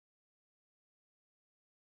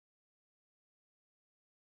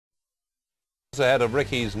ahead of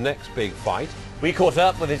Ricky's next big fight. We caught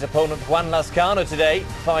up with his opponent Juan Lazcano today to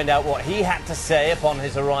find out what he had to say upon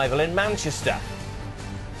his arrival in Manchester.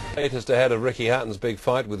 Latest ahead of Ricky Hatton's big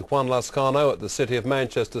fight with Juan Lazcano at the City of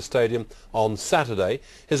Manchester Stadium on Saturday.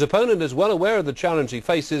 His opponent is well aware of the challenge he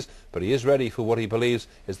faces, but he is ready for what he believes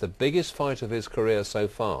is the biggest fight of his career so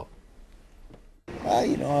far.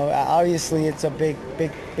 You know, obviously it's a big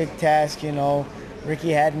task, you know.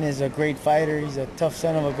 Ricky Hatton is a great fighter. He's a tough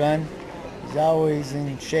son of a gun. He's always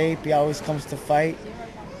in shape. He always comes to fight.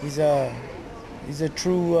 He's a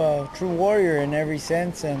true warrior in every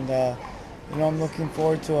sense, and you know, I'm looking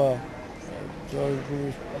forward to a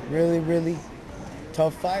really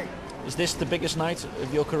tough fight. Is this the biggest night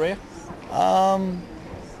of your career?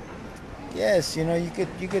 Yes, you know,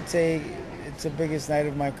 you could say it's the biggest night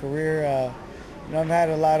of my career. You know, I've had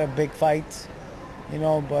a lot of big fights, you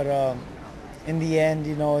know, but in the end,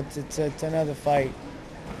 you know, it's another fight.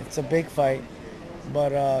 It's a big fight,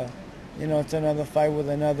 but you know, it's another fight with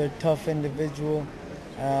another tough individual.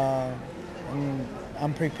 And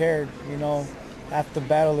I'm prepared. You know, half the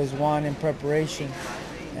battle is won in preparation,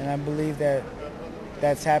 and I believe that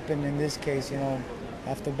that's happened in this case. You know,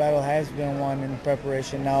 half the battle has been won in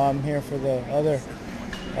preparation. Now I'm here for the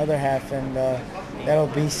other half, and that'll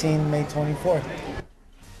be seen May 24th.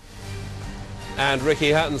 And Ricky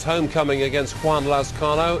Hatton's homecoming against Juan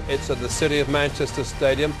Lazcano. It's at the City of Manchester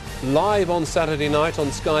Stadium, live on Saturday night on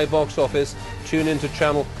Sky Box Office. Tune into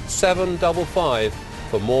channel 755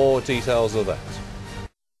 for more details of that.